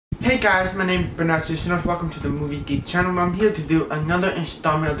guys, my name is Bernard. Welcome to the Movie Geek channel. I'm here to do another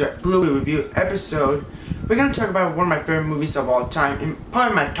installment of the Blu-ray review episode. We're going to talk about one of my favorite movies of all time, and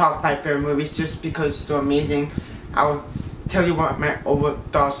probably my top 5 favorite movies just because it's so amazing. I'll tell you what my overall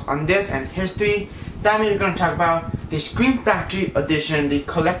thoughts on this and history. That means we're going to talk about the Scream Factory edition, the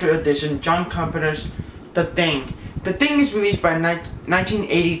collector edition, John Carpenter's The Thing. The Thing is released by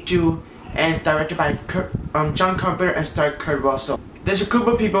 1982 and directed by John Carpenter and starred Kurt Russell. There's a group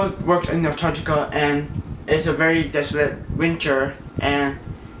of people who works in Antarctica, and it's a very desolate winter, and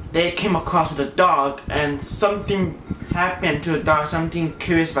they came across with a dog, and something happened to the dog, something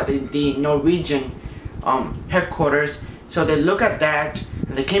curious about the Norwegian headquarters. So they look at that,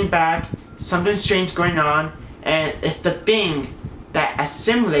 and they came back, something strange going on, and it's the thing that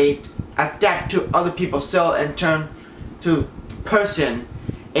adapt to other people's cell and turn to person,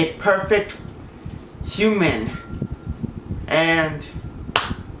 a perfect human. And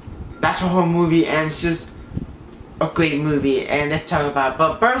that's the whole movie, and it's just a great movie, and let's talk about it.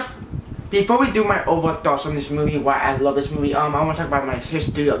 But first, before we do my overall thoughts on this movie, why I love this movie, I want to talk about my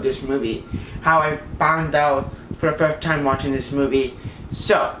history of this movie, how I found out for the first time watching this movie.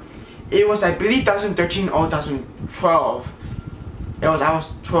 So, it was, I believe, 2013 or 2012. I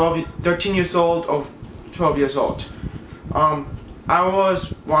was 13 years old or 12 years old. I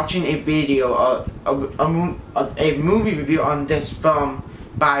was watching a video of a movie review on this film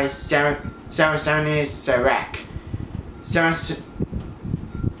by Sarah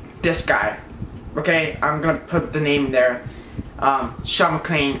this guy. Okay, I'm gonna put the name there. Sean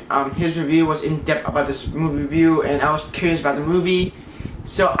McLean. His review was in depth about this movie review, and I was curious about the movie,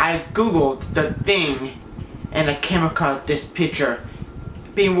 so I googled The Thing, and I came across this picture.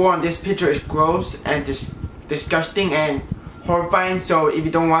 Being warned, this picture is gross and disgusting and horrifying, so if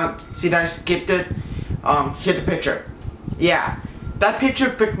you don't want to see that, skip it. Here's the picture. Yeah, that picture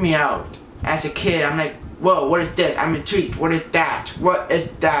freaked me out as a kid. I'm like, whoa, what is this? I'm intrigued. What is that? What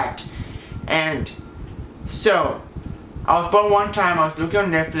is that? And so I was born one time, I was looking on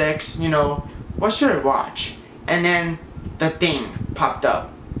Netflix, you know, what should I watch? And then The Thing popped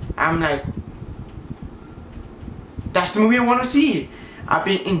up. I'm like, that's the movie I want to see. I've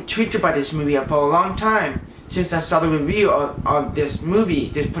been intrigued by this movie for a long time, since I saw the review of this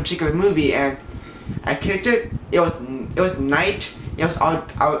particular movie, and I clicked it. It was night. It was out.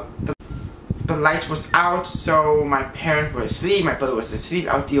 The lights was out, so my parents were asleep. My brother was asleep.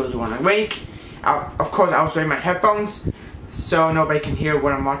 I was the only one awake. Of course, I was wearing my headphones, so nobody can hear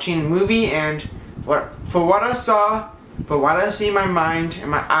what I'm watching in the movie. And for what I see in my mind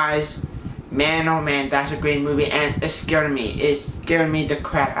and my eyes, man, oh man, that's a great movie, and it scared me. It scared me the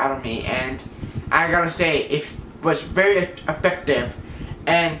crap out of me, and I gotta say, it was very effective,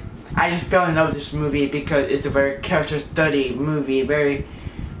 and I just fell in love with this movie because it's a very character study movie, very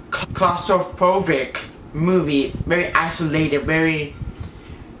claustrophobic movie, very isolated, very,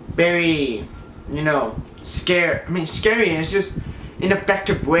 you know, scary. It's just in an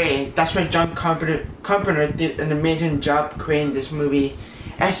effective way. That's why John Carpenter did an amazing job creating this movie,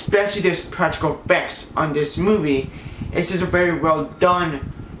 especially this practical effects on this movie. It's just a very well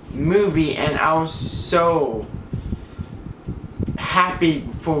done movie, and I was so happy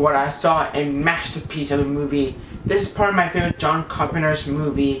for what I saw, a masterpiece of a movie. This is probably my favorite John Carpenter's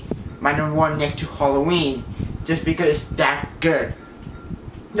movie, my #1 next to Halloween, just because it's that good.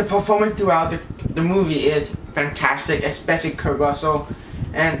 The performance throughout the movie is fantastic, especially Kurt Russell,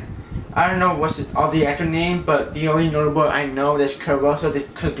 and I don't know what's all the actor name, but the only notable I know is Kurt Russell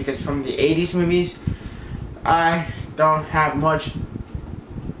because from the 80s movies. I don't have much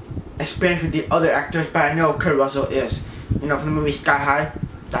experience with the other actors, but I know Kurt Russell is. You know, from the movie Sky High,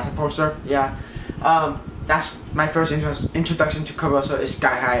 that's a poster, yeah. That's my first introduction to Kurt Russell is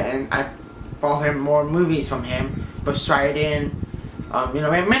Sky High, and I follow him more movies from him, but Striden, you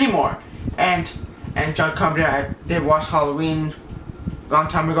know, and many more. And John Carpenter, I did watch Halloween a long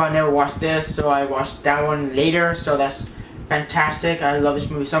time ago. I never watched this, so I watched that one later, so that's fantastic. I love this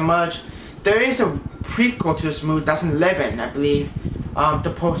movie so much. There is a prequel to this movie, 2011, I believe.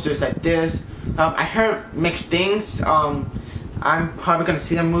 The posters like this. I heard mixed things. I'm probably gonna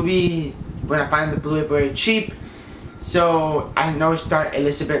see the movie when I find the Blu-ray very cheap. So I know it's starred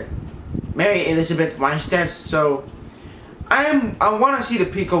Mary Elizabeth Winstead. So I want to see the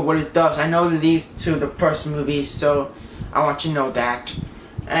prequel, what it does. I know it leads to the first movie, so I want you to know that.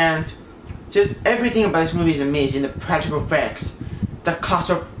 And just everything about this movie is amazing. The practical effects, the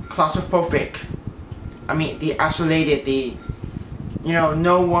claustrophobic. I mean, the isolated, you know,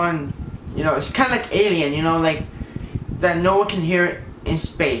 no one, you know, it's kind of like Alien, you know, like that no one can hear in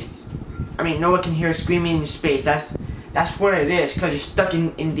space. I mean, no one can hear screaming in space. That's That's what it is, because you're stuck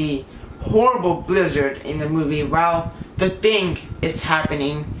in the horrible blizzard in the movie while the thing is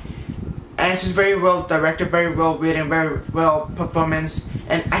happening. And it's just very well directed, very well written, very well performance,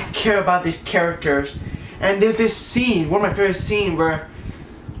 and I care about these characters. And there's this scene, one of my favorite scenes, where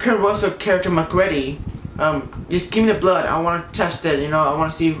Kurt Russell character McGrady, just give me the blood, I want to test it, you know, I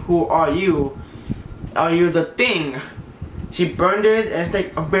want to see who are you the thing. She burned it, and it's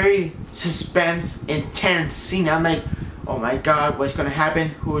like a very suspense, intense scene. I'm like, oh my god, what's gonna happen?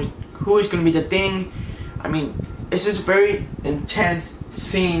 Who is gonna be the thing? I mean, it's just very intense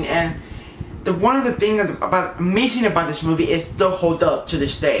scene, and one of the things amazing about this movie is still hold up to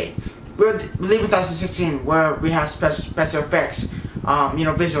this day. We live in 2016 where we have special effects, you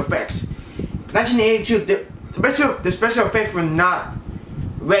know, visual effects. 1982, the special effects were not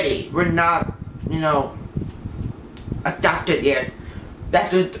ready, were not, you know, adapted yet.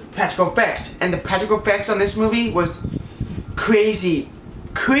 That's the practical effects, and the practical effects on this movie was crazy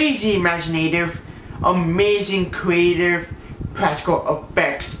imaginative, amazing, creative practical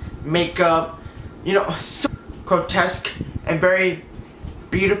effects, makeup, you know, so grotesque and very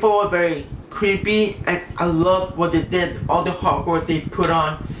beautiful, very creepy, and I love what they did, all the hard work they put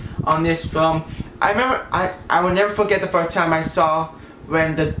on this film. I remember, I will never forget the first time I saw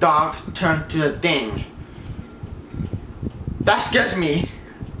when the dog turned to the thing. That scares me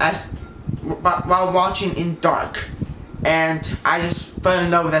while watching in dark, and I just fell in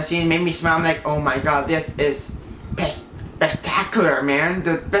love with that scene. It made me smile. I'm like, oh my god, this is spectacular, man.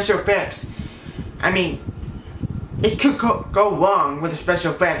 The special effects, I mean, it could go wrong with the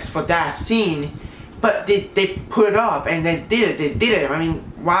special effects for that scene, but they put it up and they did it. I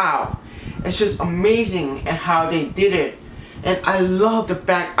mean, wow, it's just amazing and how they did it. And I love the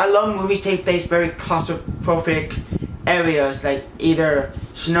fact, I love movies take place very claustrophobic areas, like either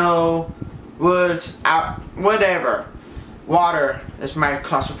snow, woods, out, whatever. Water is my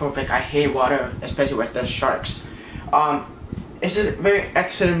claustrophobic. I hate water, especially with the sharks. It's just a very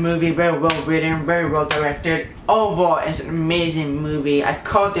excellent movie, very well written, very well directed. Overall, it's an amazing movie. I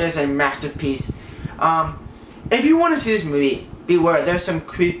call this a masterpiece. If you want to see this movie, beware. There's some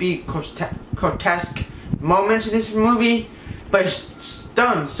creepy, grotesque moments in this movie, but it's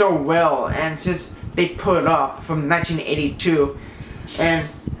done so well, and it's just they put it up from 1982, and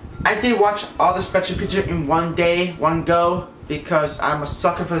I did watch all the special features in one day, one go, because I'm a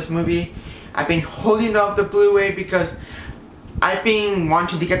sucker for this movie. I've been holding up the Blu-ray because I've been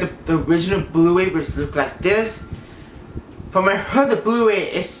wanting to get the original Blu-ray, which look like this. From what I heard, the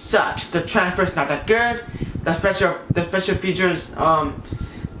Blu-ray, it sucks. The transfer's not that good. The special features,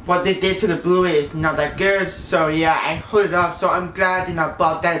 what they did to the Blu-ray is not that good. So yeah, I hold it up. So I'm glad I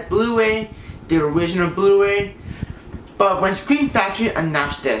bought that Blu-ray, the original Blu-ray. But when Scream Factory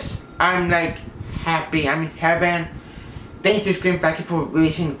announced this, I'm like happy. I'm in heaven. Thank you, Scream Factory, for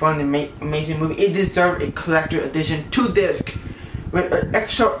releasing one of the amazing movie. It deserved a collector edition 2-disc with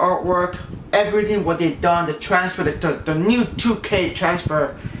extra artwork, everything what they've done, the transfer, the new 2K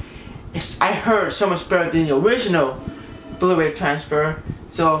transfer. I heard so much better than the original Blu-ray transfer.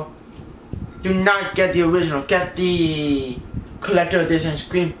 So do not get the original. Get the collector edition,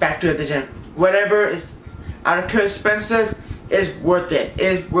 Scream Factory edition. Whatever is out of expensive, is worth it. It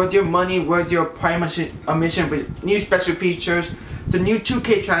is worth your money, worth your prime admission with new special features, the new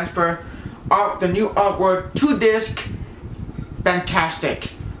 2K transfer, the new artwork, 2-disc,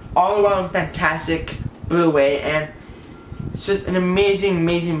 fantastic. All around fantastic Blu-ray, and it's just an amazing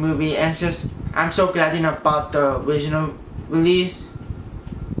movie, and it's just, I'm so glad about the original release.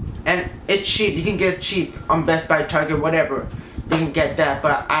 And it's cheap, you can get it cheap on Best Buy, Target, whatever. You can get that,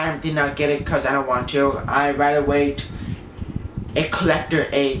 but I did not get it because I don't want to. I'd rather wait a collector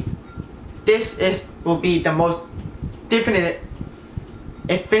aid. This will be the most definitive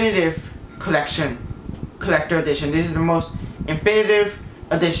collector edition. This is the most definitive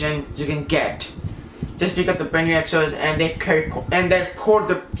edition you can get. Just pick up the brand new extras, and they poured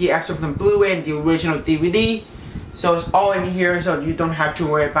the extra from the Blu-ray and the original DVD. So it's all in here, so you don't have to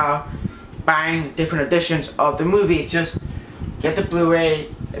worry about buying different editions of the movie. It's just get the Blu-ray,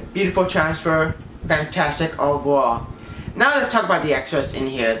 a beautiful transfer, fantastic overall. Now let's talk about the extras in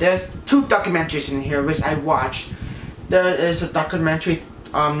here. There's 2 documentaries in here which I watched. There is a documentary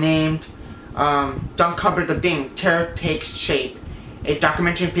named John Carpenter, The Thing, Terror Takes Shape. A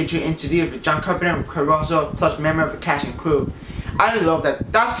documentary featuring interview with John Carpenter and Kurt Russell, plus members of the cast and crew. I love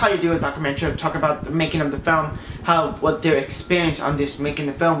that. That's how you do a documentary. Talk about the making of the film, what their experience on this making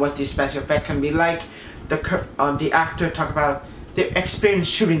the film, what the special effect can be like. The actor talk about their experience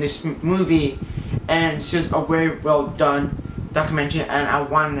shooting this movie, and it's just a very well done documentary. And I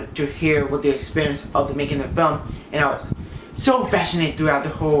wanted to hear what the experience of the making the film and I was so fascinated throughout the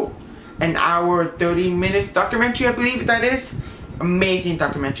whole an hour 30 minutes documentary, I believe that is. Amazing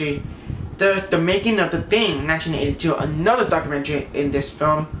documentary. There's the making of The Thing, 1982, another documentary in this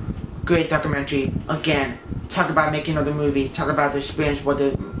film. Great documentary. Again, talk about making of the movie, talk about the experience, what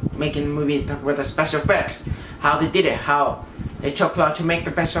the making the movie, talk about the special effects, how they did it, how they took long to make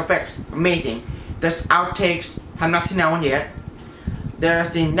the special effects. Amazing. There's outtakes, have not seen that one yet.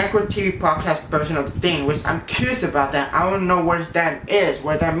 There's the Network TV podcast version of The Thing, which I'm curious about that. I don't know what that is,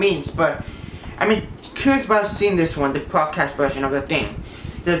 what that means, but I'm curious about seeing this one, the podcast version of The Thing.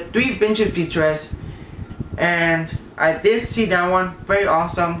 The 3 vintage features, and I did see that one. Very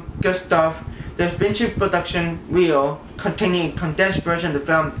awesome, good stuff. There's vintage production reel containing a condensed version of the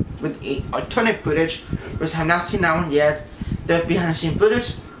film with alternate footage, which I have not seen that one yet. There's behind the scene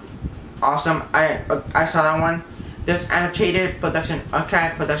footage, awesome. I saw that one. There's annotated production,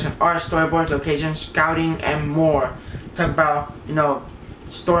 archive, production art, storyboard, location, scouting, and more. Talk about,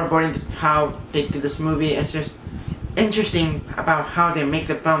 storyboarding, how they did this movie. It's just interesting about how they make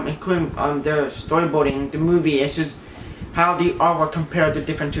the film, including the storyboarding, the movie. It's just how the artwork compared to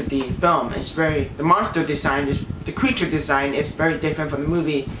different to the film. It's the monster design, the creature design is very different from the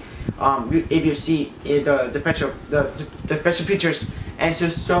movie. If you see the special features, and it's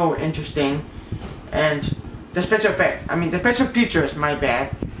just so interesting. And the special effects, the special features, my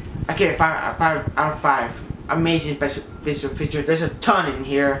bad, I get a 5 out of 5. Amazing special features. There's a ton in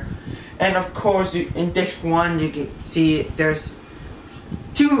here. And of course, in disc 1, you can see there's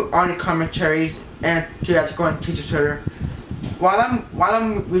 2 audio commentaries and theatrical and teaser trailer. While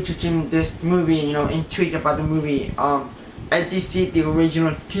I'm researching this movie, intrigued about the movie, I did see the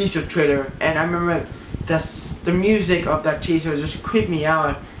original teaser trailer, and I remember the music of that teaser just creeped me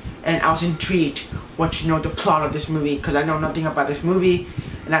out, and I was intrigued what the plot of this movie, because I know nothing about this movie,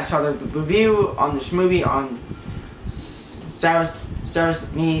 and I saw the review on this movie on Sarah's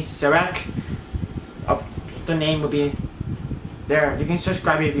Sarek. The name will be there. You can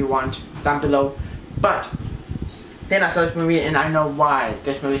subscribe if you want down below. But then I saw this movie and I know why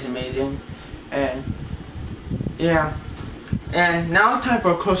this movie is amazing. And yeah. And now time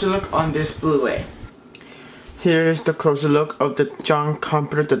for a closer look on this Blu-ray. Here's the closer look of the John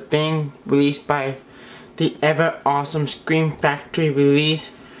Carpenter The Thing, released by the ever awesome Scream Factory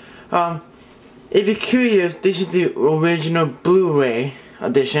release. If you're curious, this is the original Blu-ray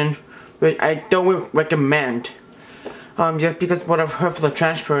edition, which I don't recommend. Just because what I've heard for the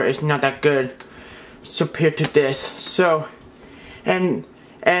transfer is not that good compared to this. So, and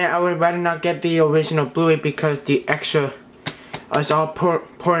I would rather not get the original Blu-ray because the extra is all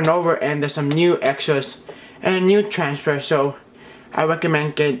pouring over, and there's some new extras and new transfer. So, I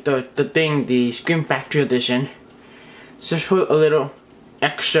recommend get the Scream Factory edition. Just put a little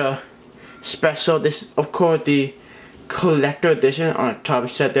extra special. This is of course the collector edition on the top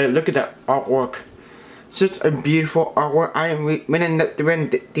set there. Look at that artwork. It's just a beautiful artwork. When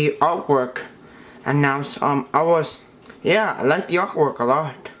the artwork announced, I like the artwork a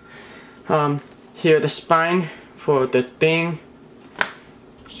lot. Here the spine for The Thing,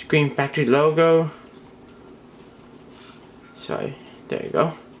 Scream Factory logo. Sorry, there you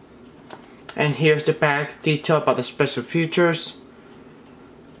go. And here's the back detail about the special features.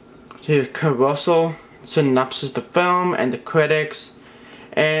 Here's Kurt Russell, synopsis of the film and the critics,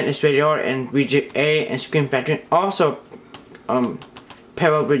 and its rated R and Region A, and Scream Factory also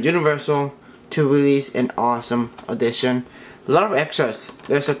paired with Universal to release an awesome edition. A lot of extras.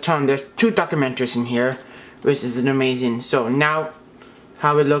 There's a ton. There's 2 documentaries in here, which is amazing. So now,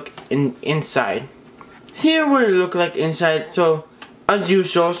 how we look inside. Here we look like inside. So as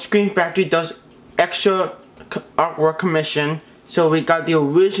usual, Scream Factory does extra artwork commission. So we got the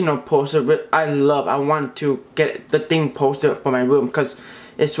original poster, which I love. I want to get The Thing poster for my room because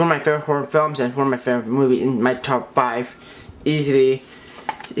it's one of my favorite horror films and one of my favorite movies in my top 5 easily.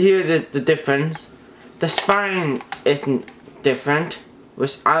 Here's the difference. The spine isn't different,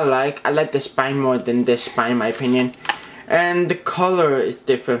 which I like. I like the spine more than this spine in my opinion. And the color is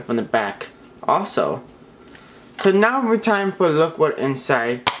different from the back also. So now we're time for a look what's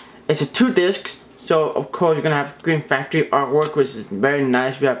inside. It's a 2 discs. So of course you're gonna have Scream Factory artwork, which is very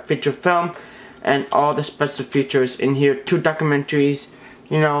nice. We have feature film and all the special features in here. 2 documentaries,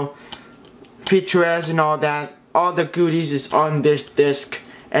 featurettes and all that. All the goodies is on this disc,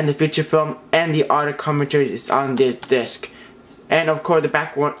 and the feature film and the other commentaries is on this disc. And of course the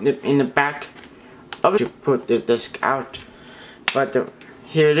back one, in the back of it, you put the disc out. But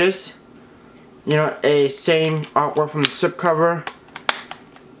here it is. A same artwork from the slipcover.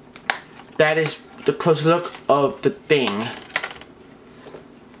 That is the close look of The Thing.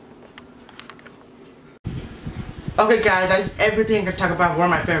 Okay guys, that's everything I can talk about. One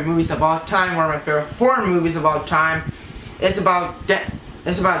of my favorite movies of all time, one of my favorite horror movies of all time. It's about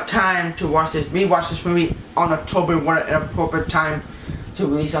time to rewatch this movie on October. What an appropriate time to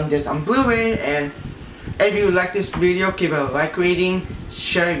release on Blu-ray. And if you like this video, give it a like rating,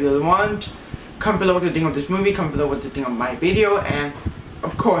 share if you want. Comment below what you think of this movie, comment below what you think of my video, and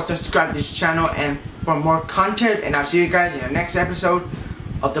of course subscribe to this channel and for more content. And I'll see you guys in the next episode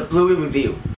of the Blu-ray review.